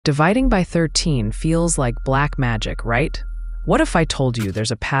Dividing by 13 feels like black magic, right? What if I told you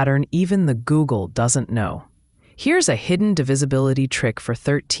there's a pattern even the Google doesn't know? Here's a hidden divisibility trick for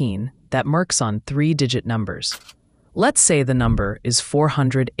 13 that works on 3-digit numbers. Let's say the number is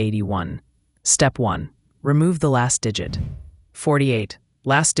 481. Step 1. Remove the last digit. 48.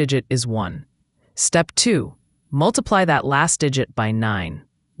 Last digit is 1. Step 2. Multiply that last digit by 9.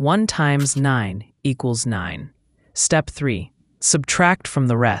 1 times 9 equals 9. Step 3. Subtract from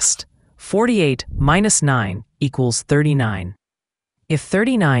the rest. 48 minus 9 equals 39. If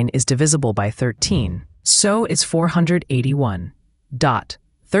 39 is divisible by 13, so is 481.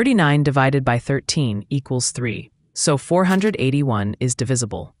 39 divided by 13 equals 3, so 481 is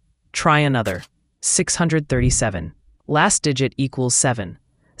divisible. Try another. 637. Last digit equals 7.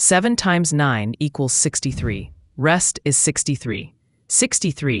 7 times 9 equals 63. Rest is 63.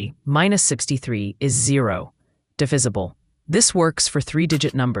 63 minus 63 is 0. Divisible. This works for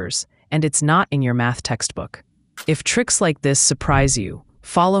 3-digit numbers, and it's not in your math textbook. If tricks like this surprise you,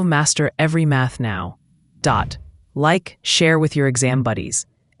 follow Master Every Math now. Like, share with your exam buddies,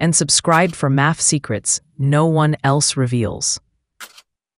 and subscribe for math secrets no one else reveals.